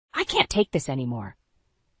I can't take this anymore.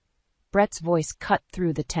 Brett's voice cut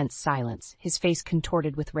through the tense silence, his face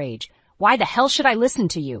contorted with rage. Why the hell should I listen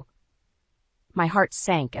to you? My heart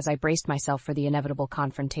sank as I braced myself for the inevitable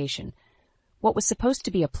confrontation. What was supposed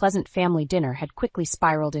to be a pleasant family dinner had quickly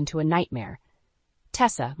spiraled into a nightmare.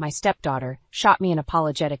 Tessa, my stepdaughter, shot me an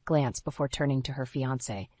apologetic glance before turning to her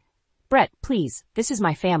fiance. Brett, please, this is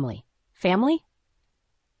my family. Family?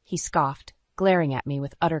 He scoffed, glaring at me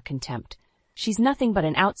with utter contempt. She's nothing but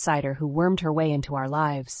an outsider who wormed her way into our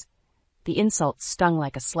lives. The insult stung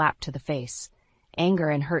like a slap to the face. Anger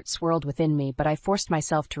and hurt swirled within me, but I forced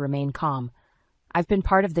myself to remain calm. I've been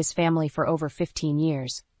part of this family for over 15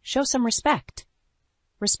 years. Show some respect.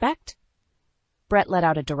 Respect? Brett let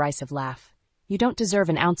out a derisive laugh. You don't deserve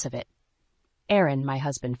an ounce of it. Aaron, my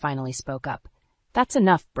husband, finally spoke up. That's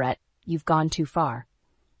enough, Brett. You've gone too far.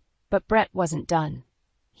 But Brett wasn't done.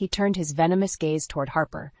 He turned his venomous gaze toward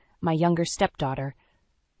Harper, my younger stepdaughter.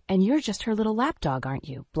 And you're just her little lapdog, aren't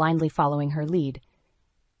you? Blindly following her lead.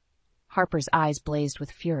 Harper's eyes blazed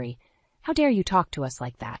with fury. How dare you talk to us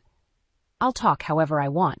like that? I'll talk however I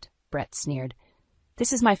want, Brett sneered.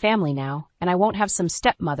 This is my family now, and I won't have some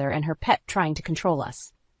stepmother and her pet trying to control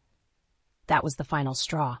us. That was the final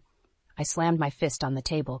straw. I slammed my fist on the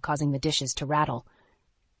table, causing the dishes to rattle.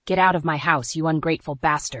 Get out of my house, you ungrateful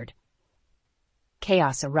bastard.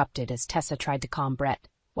 Chaos erupted as Tessa tried to calm Brett,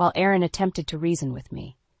 while Aaron attempted to reason with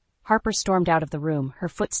me. Harper stormed out of the room, her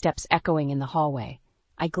footsteps echoing in the hallway.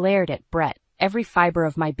 I glared at Brett, every fiber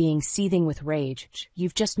of my being seething with rage.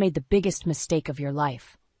 You've just made the biggest mistake of your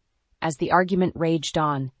life. As the argument raged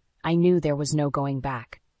on, I knew there was no going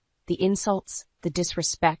back. The insults, the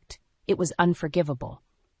disrespect, it was unforgivable.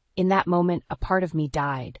 In that moment, a part of me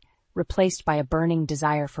died, replaced by a burning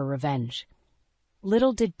desire for revenge.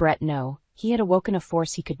 Little did Brett know, he had awoken a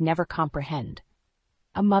force he could never comprehend.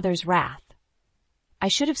 A mother's wrath. I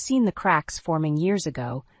should have seen the cracks forming years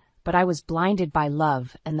ago, but I was blinded by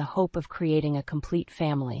love and the hope of creating a complete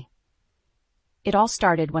family. It all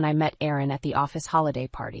started when I met Aaron at the office holiday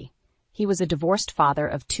party. He was a divorced father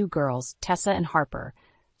of 2 girls, Tessa and Harper,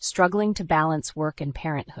 struggling to balance work and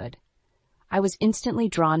parenthood. I was instantly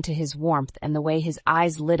drawn to his warmth and the way his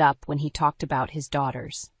eyes lit up when he talked about his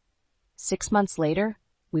daughters. 6 months later,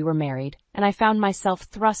 we were married, and I found myself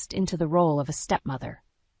thrust into the role of a stepmother.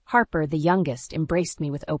 Harper, the youngest, embraced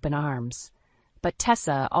me with open arms. But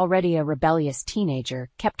Tessa, already a rebellious teenager,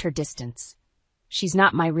 kept her distance. She's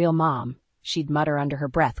not my real mom, she'd mutter under her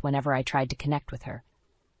breath whenever I tried to connect with her.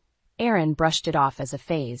 Aaron brushed it off as a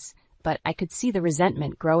phase, but I could see the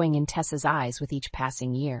resentment growing in Tessa's eyes with each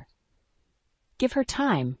passing year. Give her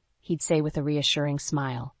time, he'd say with a reassuring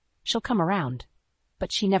smile. She'll come around.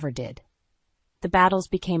 But she never did. The battles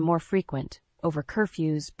became more frequent, over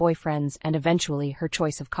curfews, boyfriends, and eventually her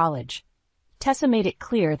choice of college. Tessa made it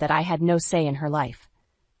clear that I had no say in her life.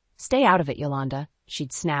 Stay out of it, Yolanda,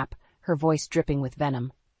 she'd snap, her voice dripping with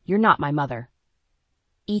venom. You're not my mother.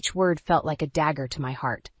 Each word felt like a dagger to my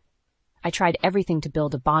heart. I tried everything to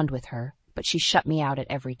build a bond with her, but she shut me out at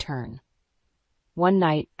every turn. One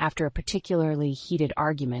night, after a particularly heated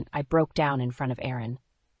argument, I broke down in front of Aaron.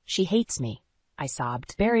 She hates me, I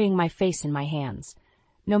sobbed, burying my face in my hands.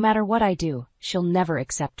 No matter what I do, she'll never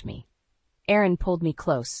accept me. Aaron pulled me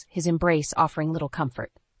close, his embrace offering little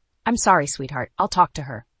comfort. I'm sorry, sweetheart, I'll talk to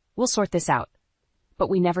her. We'll sort this out. But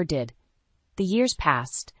we never did. The years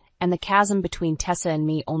passed, and the chasm between Tessa and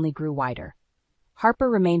me only grew wider. Harper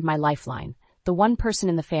remained my lifeline, the one person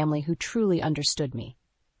in the family who truly understood me.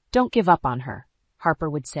 Don't give up on her, Harper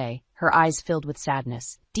would say, her eyes filled with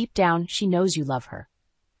sadness. Deep down, she knows you love her.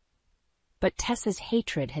 But Tessa's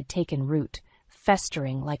hatred had taken root,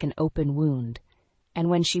 festering like an open wound. And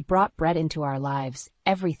when she brought Brett into our lives,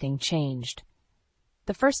 everything changed.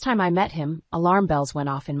 The first time I met him, alarm bells went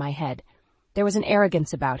off in my head. There was an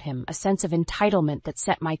arrogance about him, a sense of entitlement that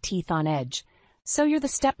set my teeth on edge. So you're the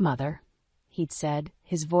stepmother, he'd said,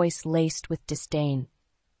 his voice laced with disdain.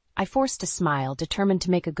 I forced a smile, determined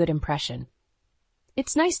to make a good impression.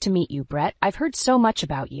 It's nice to meet you, Brett. I've heard so much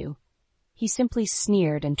about you. He simply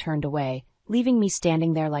sneered and turned away, leaving me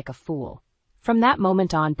standing there like a fool. From that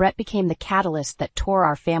moment on, Brett became the catalyst that tore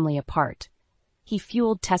our family apart. He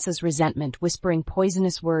fueled Tessa's resentment, whispering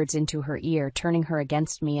poisonous words into her ear, turning her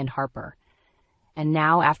against me and Harper. And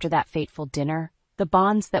now, after that fateful dinner, the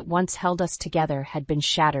bonds that once held us together had been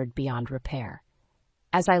shattered beyond repair.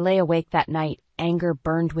 As I lay awake that night, anger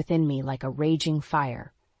burned within me like a raging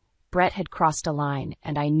fire. Brett had crossed a line,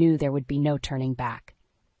 and I knew there would be no turning back.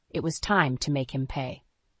 It was time to make him pay.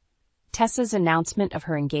 Tessa's announcement of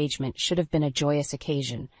her engagement should have been a joyous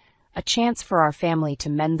occasion, a chance for our family to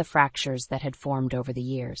mend the fractures that had formed over the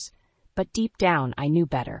years. But deep down, I knew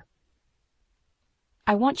better.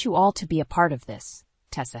 I want you all to be a part of this,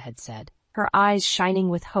 Tessa had said, her eyes shining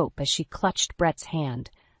with hope as she clutched Brett's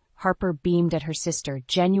hand. Harper beamed at her sister,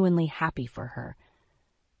 genuinely happy for her.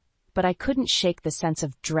 But I couldn't shake the sense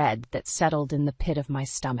of dread that settled in the pit of my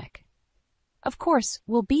stomach. Of course,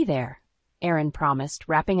 we'll be there, Aaron promised,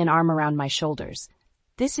 wrapping an arm around my shoulders.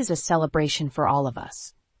 This is a celebration for all of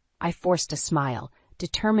us. I forced a smile,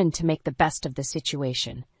 determined to make the best of the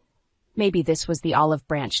situation. Maybe this was the olive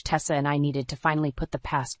branch Tessa and I needed to finally put the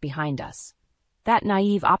past behind us. That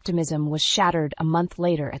naive optimism was shattered a month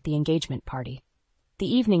later at the engagement party.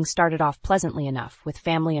 The evening started off pleasantly enough, with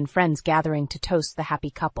family and friends gathering to toast the happy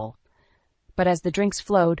couple. But as the drinks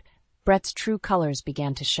flowed, Brett's true colors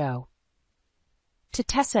began to show. To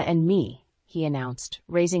Tessa and me, he announced,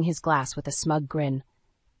 raising his glass with a smug grin.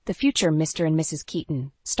 The future Mr. and Mrs.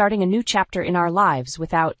 Keaton, starting a new chapter in our lives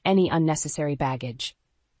without any unnecessary baggage.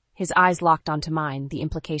 His eyes locked onto mine, the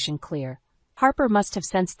implication clear. Harper must have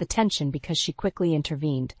sensed the tension because she quickly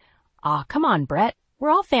intervened. Come on, Brett.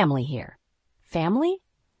 We're all family here. Family?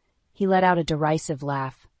 He let out a derisive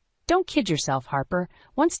laugh. Don't kid yourself, Harper.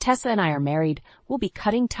 Once Tessa and I are married, we'll be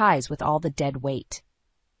cutting ties with all the dead weight.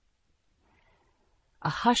 A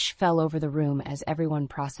hush fell over the room as everyone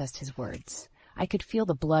processed his words. I could feel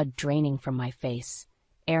the blood draining from my face.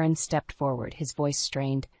 Aaron stepped forward, his voice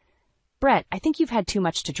strained. Brett, I think you've had too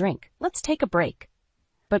much to drink. Let's take a break.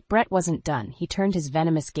 But Brett wasn't done. He turned his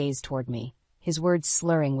venomous gaze toward me, his words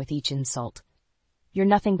slurring with each insult. You're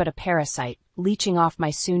nothing but a parasite, leeching off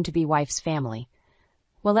my soon-to-be wife's family.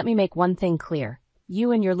 Well, let me make one thing clear.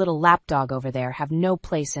 You and your little lapdog over there have no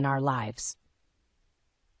place in our lives.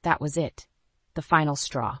 That was it. The final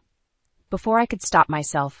straw. Before I could stop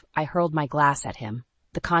myself, I hurled my glass at him,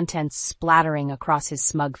 the contents splattering across his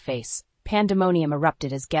smug face. Pandemonium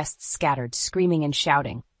erupted as guests scattered, screaming and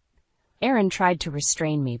shouting. Aaron tried to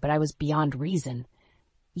restrain me, but I was beyond reason.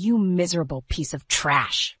 You miserable piece of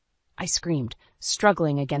trash! I screamed,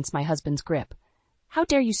 struggling against my husband's grip. How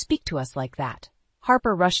dare you speak to us like that?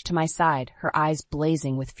 Harper rushed to my side, her eyes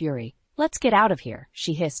blazing with fury. Let's get out of here,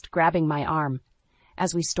 she hissed, grabbing my arm.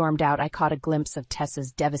 As we stormed out, I caught a glimpse of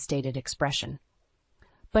Tessa's devastated expression.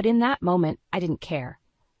 But in that moment, I didn't care.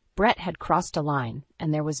 Brett had crossed a line,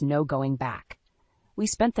 and there was no going back. We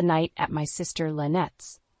spent the night at my sister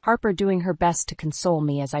Lynette's, Harper doing her best to console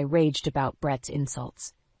me as I raged about Brett's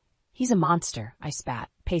insults. He's a monster, I spat,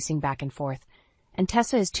 pacing back and forth, and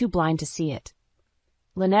Tessa is too blind to see it.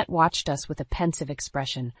 Lynette watched us with a pensive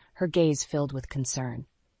expression, her gaze filled with concern.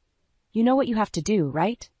 You know what you have to do,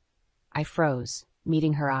 right? I froze,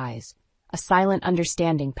 meeting her eyes. A silent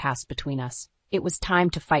understanding passed between us. It was time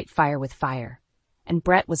to fight fire with fire, and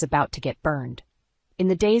Brett was about to get burned. In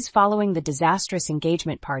the days following the disastrous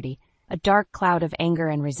engagement party, a dark cloud of anger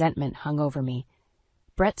and resentment hung over me.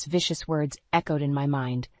 Brett's vicious words echoed in my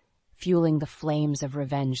mind, fueling the flames of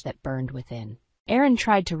revenge that burned within. Aaron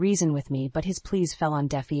tried to reason with me, but his pleas fell on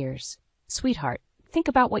deaf ears. Sweetheart, think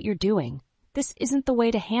about what you're doing. This isn't the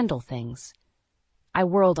way to handle things. I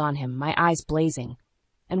whirled on him, my eyes blazing.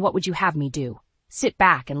 And what would you have me do? Sit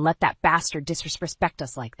back and let that bastard disrespect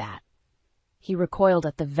us like that? He recoiled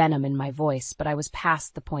at the venom in my voice, but I was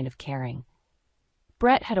past the point of caring.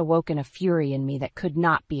 Brett had awoken a fury in me that could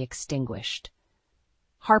not be extinguished.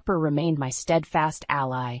 Harper remained my steadfast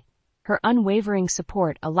ally, her unwavering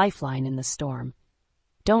support a lifeline in the storm.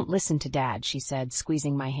 Don't listen to Dad, she said,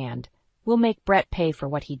 squeezing my hand. We'll make Brett pay for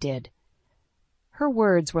what he did. Her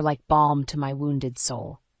words were like balm to my wounded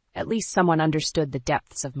soul. At least someone understood the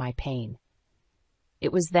depths of my pain.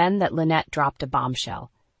 It was then that Lynette dropped a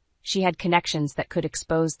bombshell. She had connections that could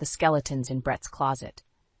expose the skeletons in Brett's closet.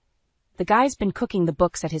 The guy's been cooking the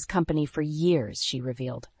books at his company for years, she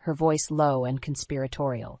revealed, her voice low and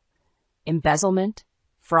conspiratorial. Embezzlement,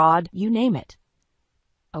 fraud, you name it.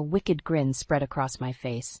 A wicked grin spread across my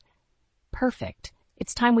face. Perfect.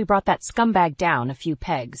 It's time we brought that scumbag down a few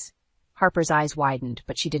pegs. Harper's eyes widened,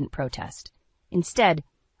 but she didn't protest. Instead,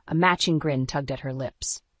 a matching grin tugged at her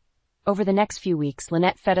lips. Over the next few weeks,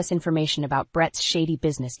 Lynette fed us information about Brett's shady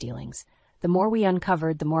business dealings. The more we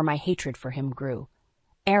uncovered, the more my hatred for him grew.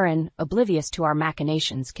 Aaron, oblivious to our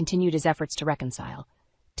machinations, continued his efforts to reconcile.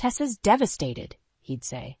 Tessa's devastated, he'd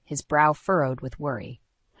say, his brow furrowed with worry.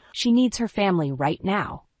 She needs her family right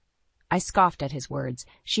now. I scoffed at his words.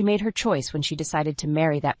 She made her choice when she decided to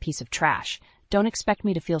marry that piece of trash. Don't expect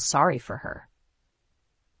me to feel sorry for her.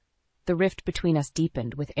 The rift between us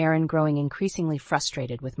deepened, with Aaron growing increasingly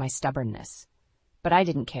frustrated with my stubbornness. But I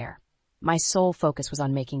didn't care. My sole focus was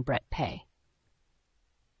on making Brett pay.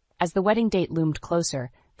 As the wedding date loomed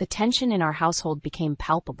closer, the tension in our household became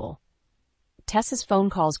palpable. Tessa's phone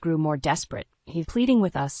calls grew more desperate. He's pleading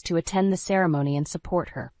with us to attend the ceremony and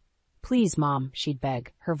support her. "Please, Mom," she'd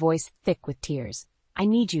beg, her voice thick with tears. "I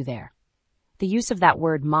need you there." The use of that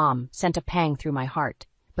word, Mom, sent a pang through my heart,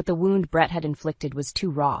 but the wound Brett had inflicted was too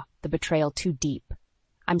raw, the betrayal too deep.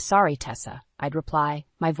 "I'm sorry, Tessa," I'd reply,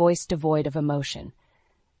 my voice devoid of emotion.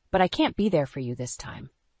 "But I can't be there for you this time."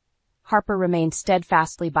 Harper remained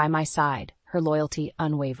steadfastly by my side, her loyalty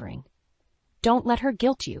unwavering. "Don't let her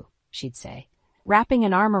guilt you," she'd say, wrapping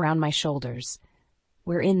an arm around my shoulders.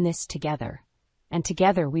 "We're in this together." And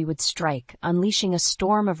together we would strike, unleashing a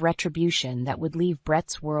storm of retribution that would leave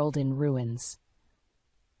Brett's world in ruins.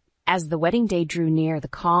 As the wedding day drew near, the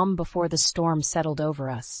calm before the storm settled over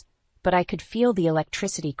us, but I could feel the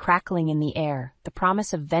electricity crackling in the air, the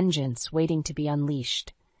promise of vengeance waiting to be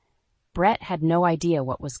unleashed. Brett had no idea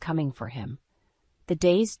what was coming for him. The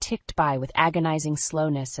days ticked by with agonizing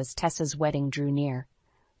slowness as Tessa's wedding drew near.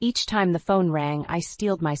 Each time the phone rang, I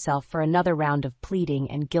steeled myself for another round of pleading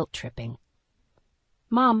and guilt-tripping.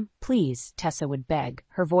 "Mom, please," Tessa would beg,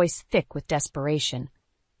 her voice thick with desperation.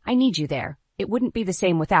 "I need you there. It wouldn't be the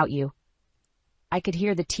same without you." I could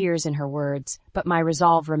hear the tears in her words, but my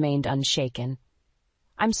resolve remained unshaken.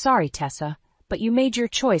 "I'm sorry, Tessa, but you made your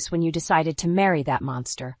choice when you decided to marry that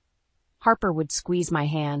monster." Harper would squeeze my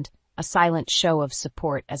hand, a silent show of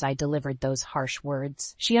support as I delivered those harsh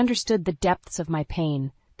words. She understood the depths of my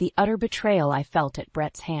pain, the utter betrayal I felt at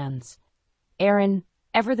Brett's hands. Aaron,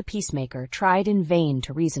 ever the peacemaker, tried in vain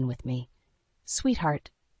to reason with me. "Sweetheart,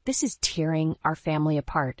 this is tearing our family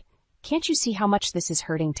apart. Can't you see how much this is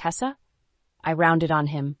hurting Tessa?" I rounded on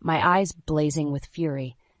him, my eyes blazing with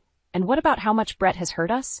fury. "And what about how much Brett has hurt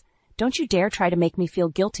us? Don't you dare try to make me feel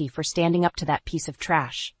guilty for standing up to that piece of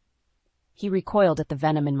trash." He recoiled at the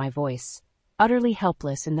venom in my voice, utterly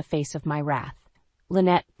helpless in the face of my wrath.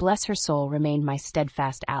 Lynette, bless her soul, remained my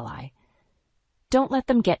steadfast ally. "Don't let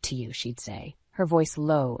them get to you," she'd say, her voice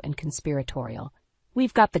low and conspiratorial.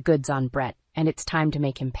 "We've got the goods on Brett, and it's time to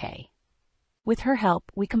make him pay." With her help,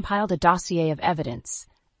 we compiled a dossier of evidence,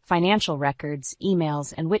 financial records,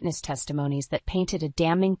 emails, and witness testimonies that painted a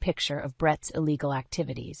damning picture of Brett's illegal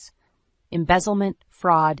activities. Embezzlement,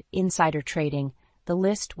 fraud, insider trading, the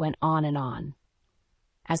list went on and on.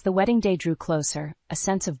 As the wedding day drew closer, a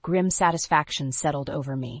sense of grim satisfaction settled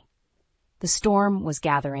over me. The storm was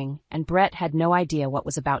gathering, and Brett had no idea what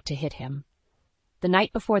was about to hit him. The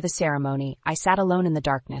night before the ceremony, I sat alone in the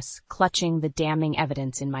darkness, clutching the damning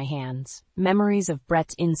evidence in my hands. Memories of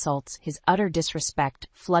Brett's insults, his utter disrespect,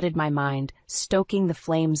 flooded my mind, stoking the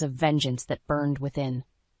flames of vengeance that burned within.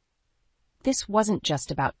 This wasn't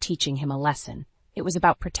just about teaching him a lesson. It was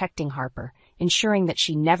about protecting Harper, ensuring that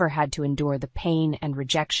she never had to endure the pain and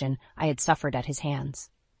rejection I had suffered at his hands.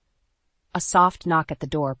 A soft knock at the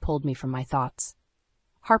door pulled me from my thoughts.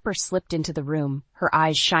 Harper slipped into the room, her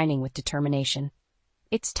eyes shining with determination.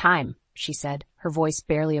 "It's time," she said, her voice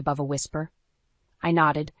barely above a whisper. I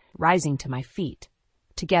nodded, rising to my feet.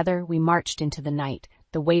 Together we marched into the night,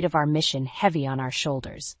 the weight of our mission heavy on our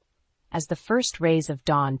shoulders. As the first rays of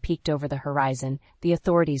dawn peeked over the horizon, the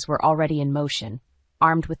authorities were already in motion,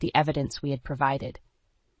 armed with the evidence we had provided.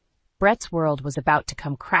 Brett's world was about to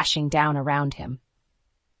come crashing down around him.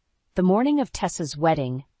 The morning of Tessa's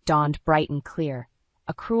wedding dawned bright and clear,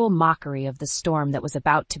 a cruel mockery of the storm that was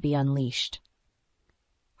about to be unleashed.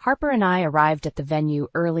 Harper and I arrived at the venue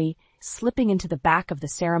early, slipping into the back of the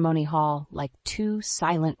ceremony hall like two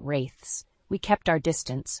silent wraiths. We kept our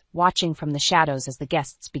distance, watching from the shadows as the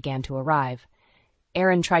guests began to arrive.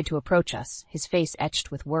 Aaron tried to approach us, his face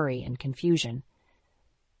etched with worry and confusion.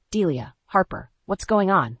 "Delia, Harper, what's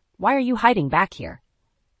going on? Why are you hiding back here?"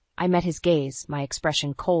 I met his gaze, my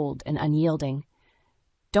expression cold and unyielding.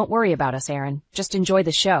 "Don't worry about us, Aaron. Just enjoy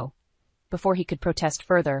the show." Before he could protest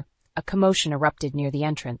further, a commotion erupted near the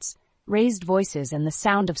entrance. Raised voices and the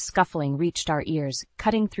sound of scuffling reached our ears,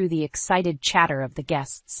 cutting through the excited chatter of the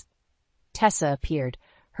guests. Tessa appeared,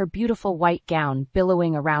 her beautiful white gown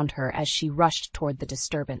billowing around her as she rushed toward the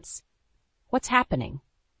disturbance. "What's happening?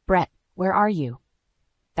 Brett, where are you?"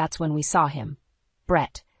 That's when we saw him.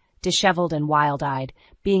 Brett, disheveled and wild-eyed,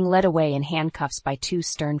 being led away in handcuffs by two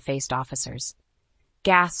stern-faced officers.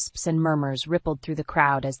 Gasps and murmurs rippled through the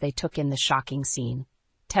crowd as they took in the shocking scene.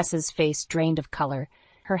 Tessa's face drained of color,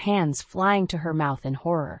 her hands flying to her mouth in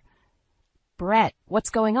horror. "Brett, what's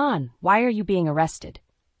going on? Why are you being arrested?"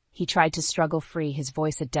 He tried to struggle free, his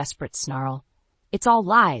voice a desperate snarl. "It's all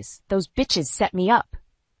lies. Those bitches set me up."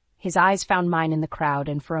 His eyes found mine in the crowd,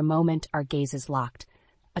 and for a moment our gazes locked.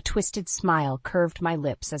 A twisted smile curved my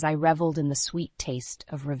lips as I reveled in the sweet taste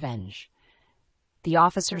of revenge. The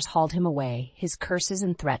officers hauled him away, his curses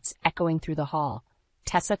and threats echoing through the hall.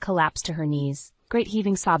 Tessa collapsed to her knees, great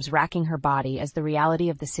heaving sobs racking her body as the reality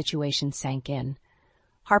of the situation sank in.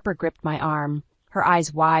 Harper gripped my arm, her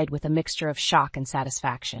eyes wide with a mixture of shock and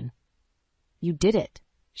satisfaction. "You did it,"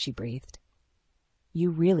 she breathed.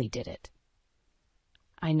 "You really did it."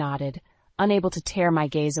 I nodded, unable to tear my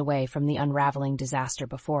gaze away from the unraveling disaster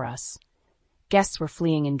before us. Guests were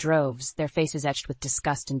fleeing in droves, their faces etched with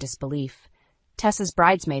disgust and disbelief. Tessa's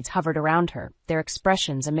bridesmaids hovered around her, their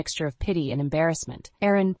expressions a mixture of pity and embarrassment.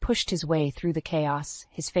 Aaron pushed his way through the chaos,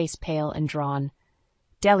 his face pale and drawn.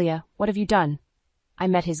 "Delia, what have you done?" I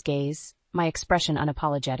met his gaze, my expression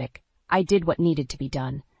unapologetic. I did what needed to be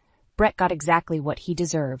done. Brett got exactly what he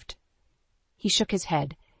deserved. He shook his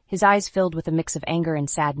head, his eyes filled with a mix of anger and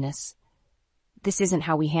sadness. "This isn't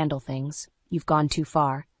how we handle things. You've gone too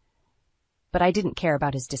far." But I didn't care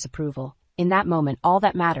about his disapproval. In that moment, all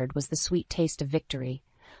that mattered was the sweet taste of victory,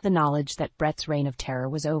 the knowledge that Brett's reign of terror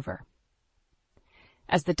was over.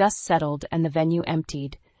 As the dust settled and the venue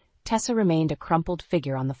emptied, Tessa remained a crumpled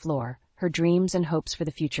figure on the floor, her dreams and hopes for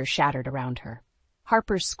the future shattered around her.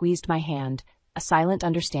 Harper squeezed my hand, a silent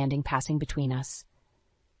understanding passing between us.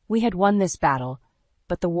 We had won this battle,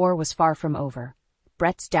 but the war was far from over.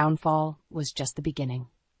 Brett's downfall was just the beginning.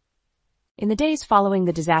 In the days following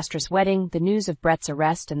the disastrous wedding, the news of Brett's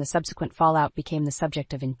arrest and the subsequent fallout became the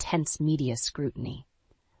subject of intense media scrutiny.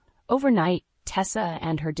 Overnight, Tessa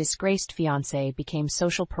and her disgraced fiance became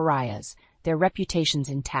social pariahs, their reputations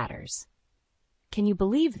in tatters. "Can you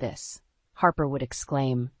believe this?" Harper would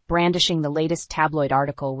exclaim, brandishing the latest tabloid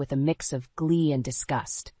article with a mix of glee and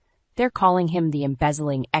disgust. "They're calling him the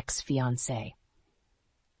embezzling ex-fiancé."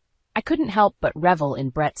 I couldn't help but revel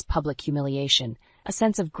in Brett's public humiliation, a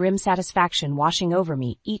sense of grim satisfaction washing over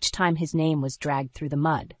me each time his name was dragged through the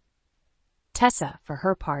mud. Tessa, for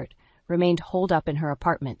her part, remained holed up in her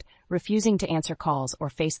apartment, refusing to answer calls or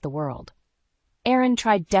face the world. Aaron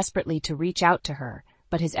tried desperately to reach out to her,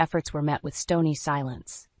 but his efforts were met with stony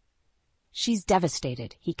silence. "She's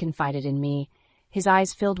devastated," he confided in me, his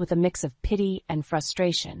eyes filled with a mix of pity and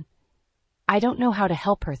frustration. "I don't know how to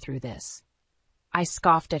help her through this." I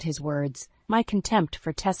scoffed at his words, my contempt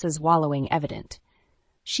for Tessa's wallowing evident.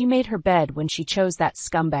 She made her bed when she chose that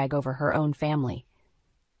scumbag over her own family.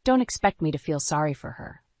 Don't expect me to feel sorry for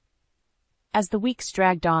her. As the weeks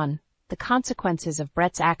dragged on, the consequences of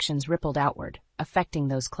Brett's actions rippled outward, affecting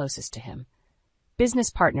those closest to him. Business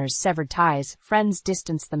partners severed ties, friends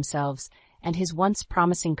distanced themselves, and his once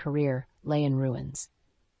promising career lay in ruins.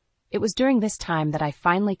 It was during this time that I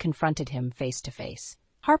finally confronted him face to face.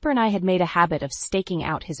 Harper and I had made a habit of staking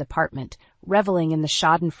out his apartment, reveling in the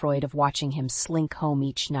schadenfreude of watching him slink home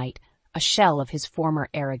each night, a shell of his former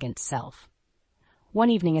arrogant self.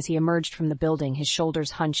 One evening as he emerged from the building, his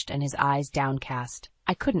shoulders hunched and his eyes downcast,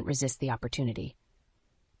 I couldn't resist the opportunity.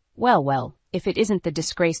 Well, if it isn't the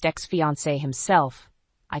disgraced ex-fiancé himself,"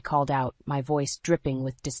 I called out, my voice dripping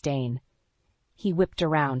with disdain. He whipped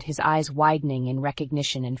around, his eyes widening in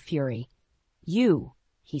recognition and fury. "You,"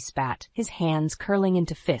 he spat, his hands curling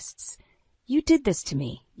into fists. "You did this to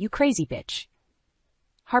me, you crazy bitch."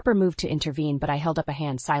 Harper moved to intervene, but I held up a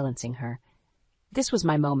hand silencing her. This was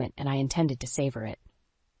my moment, and I intended to savor it.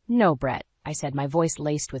 "No, Brett," I said, my voice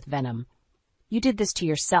laced with venom. "You did this to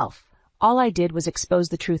yourself. All I did was expose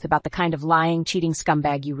the truth about the kind of lying, cheating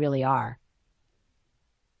scumbag you really are."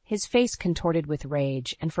 His face contorted with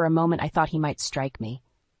rage, and for a moment I thought he might strike me.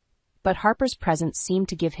 But Harper's presence seemed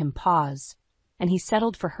to give him pause, and he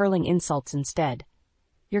settled for hurling insults instead.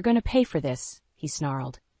 "You're going to pay for this," he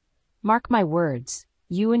snarled. "Mark my words,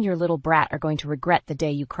 you and your little brat are going to regret the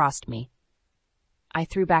day you crossed me." I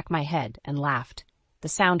threw back my head and laughed, the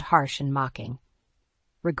sound harsh and mocking.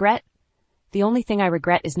 "Regret? The only thing I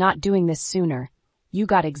regret is not doing this sooner. You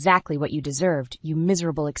got exactly what you deserved, you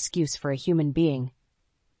miserable excuse for a human being."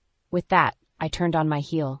 With that, I turned on my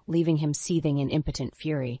heel, leaving him seething in impotent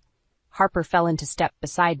fury. Harper fell into step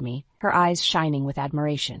beside me, her eyes shining with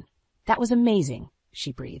admiration. "That was amazing,"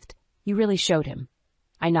 she breathed. "You really showed him."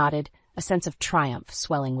 I nodded, a sense of triumph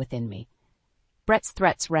swelling within me. Brett's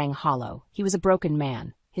threats rang hollow. He was a broken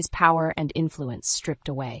man, his power and influence stripped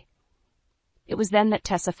away. It was then that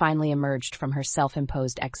Tessa finally emerged from her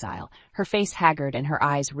self-imposed exile, her face haggard and her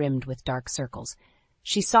eyes rimmed with dark circles.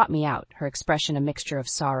 She sought me out, her expression a mixture of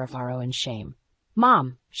sorrow and shame.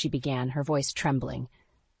 "Mom," she began, her voice trembling.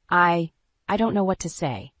 I don't know what to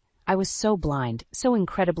say. I was so blind, so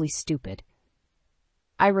incredibly stupid."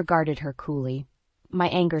 I regarded her coolly, my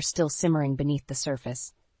anger still simmering beneath the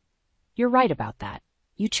surface. "You're right about that.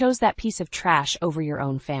 You chose that piece of trash over your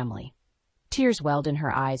own family." Tears welled in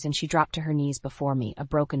her eyes, and she dropped to her knees before me, a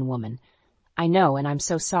broken woman. "I know, and I'm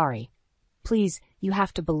so sorry." Please, you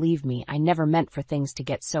have to believe me, I never meant for things to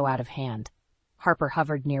get so out of hand. Harper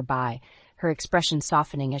hovered nearby, her expression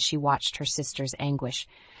softening as she watched her sister's anguish.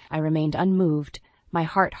 I remained unmoved, my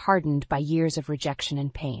heart hardened by years of rejection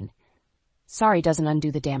and pain. Sorry doesn't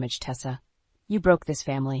undo the damage, Tessa. You broke this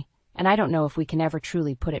family, and I don't know if we can ever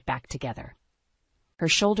truly put it back together. Her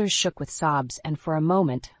shoulders shook with sobs, and for a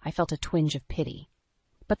moment I felt a twinge of pity.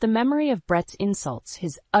 But the memory of Brett's insults,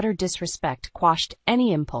 his utter disrespect, quashed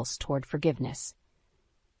any impulse toward forgiveness.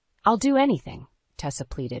 I'll do anything, Tessa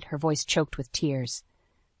pleaded, her voice choked with tears.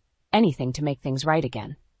 Anything to make things right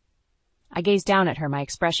again. I gazed down at her, my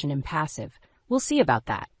expression impassive. We'll see about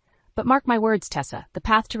that. But mark my words, Tessa, the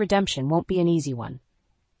path to redemption won't be an easy one.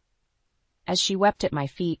 As she wept at my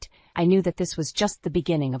feet, I knew that this was just the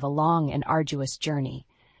beginning of a long and arduous journey.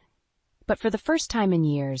 But for the first time in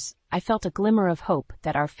years, I felt a glimmer of hope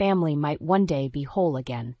that our family might one day be whole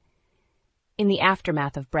again. In the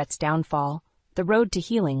aftermath of Brett's downfall, the road to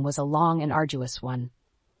healing was a long and arduous one.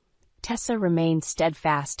 Tessa remained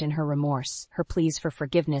steadfast in her remorse, her pleas for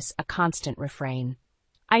forgiveness a constant refrain.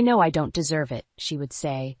 I know I don't deserve it, she would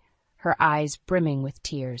say, her eyes brimming with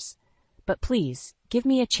tears. But please, give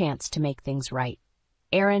me a chance to make things right.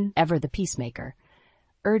 Aaron, ever the peacemaker,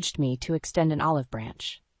 urged me to extend an olive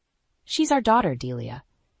branch. She's our daughter, Delia.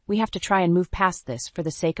 We have to try and move past this for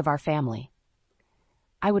the sake of our family.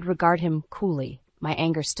 I would regard him coolly, my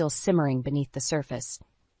anger still simmering beneath the surface.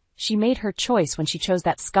 She made her choice when she chose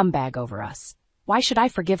that scumbag over us. Why should I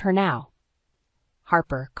forgive her now?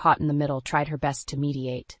 Harper, caught in the middle, tried her best to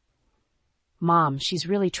mediate. Mom, she's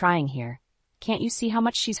really trying here. Can't you see how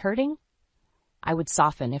much she's hurting? I would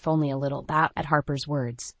soften, if only a little, that at Harper's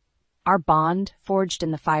words. Our bond, forged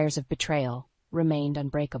in the fires of betrayal, remained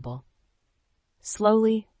unbreakable.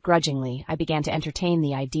 Slowly, grudgingly, I began to entertain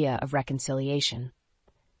the idea of reconciliation.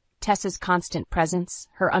 Tessa's constant presence,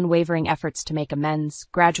 her unwavering efforts to make amends,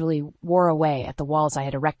 gradually wore away at the walls I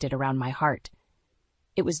had erected around my heart.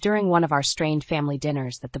 It was during one of our strained family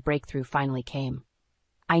dinners that the breakthrough finally came.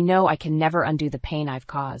 I know I can never undo the pain I've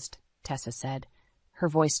caused, Tessa said, her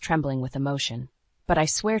voice trembling with emotion. But I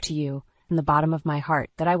swear to you, from the bottom of my heart,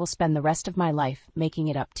 that I will spend the rest of my life making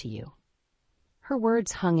it up to you. Her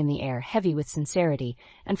words hung in the air, heavy with sincerity,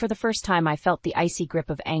 and for the first time I felt the icy grip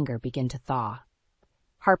of anger begin to thaw.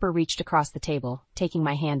 Harper reached across the table, taking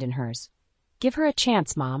my hand in hers. Give her a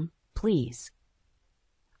chance, Mom, please.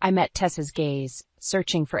 I met Tessa's gaze,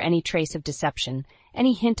 searching for any trace of deception,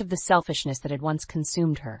 any hint of the selfishness that had once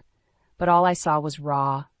consumed her. But all I saw was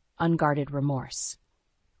raw, unguarded remorse.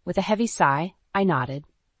 With a heavy sigh, I nodded.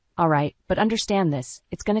 All right, but understand this,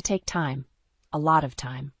 it's going to take time. A lot of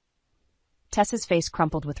time. Tessa's face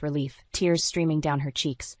crumpled with relief, tears streaming down her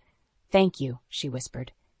cheeks. Thank you, she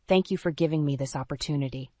whispered. Thank you for giving me this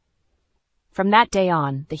opportunity. From that day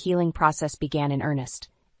on, the healing process began in earnest.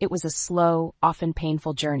 It was a slow, often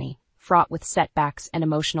painful journey, fraught with setbacks and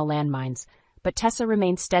emotional landmines, but Tessa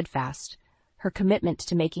remained steadfast, her commitment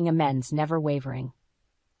to making amends never wavering.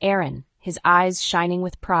 Aaron, his eyes shining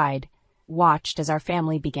with pride, watched as our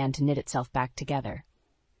family began to knit itself back together.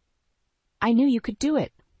 I knew you could do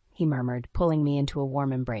it, he murmured, pulling me into a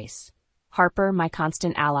warm embrace. Harper, my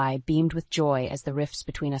constant ally, beamed with joy as the rifts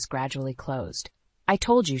between us gradually closed. I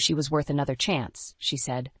told you she was worth another chance, she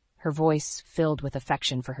said, her voice filled with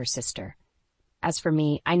affection for her sister. As for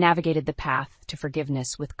me, I navigated the path to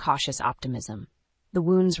forgiveness with cautious optimism. The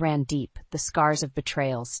wounds ran deep, the scars of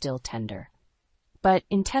betrayal still tender. But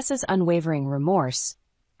in Tessa's unwavering remorse,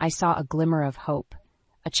 I saw a glimmer of hope,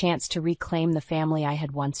 a chance to reclaim the family I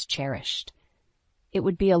had once cherished. It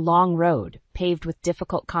would be a long road, paved with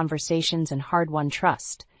difficult conversations and hard-won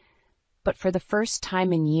trust. But for the first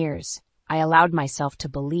time in years, I allowed myself to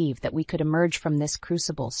believe that we could emerge from this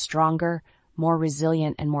crucible stronger, more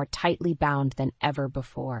resilient, and more tightly bound than ever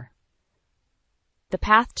before. The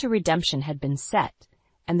path to redemption had been set,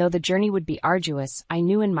 and though the journey would be arduous, I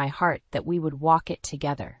knew in my heart that we would walk it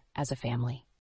together as a family.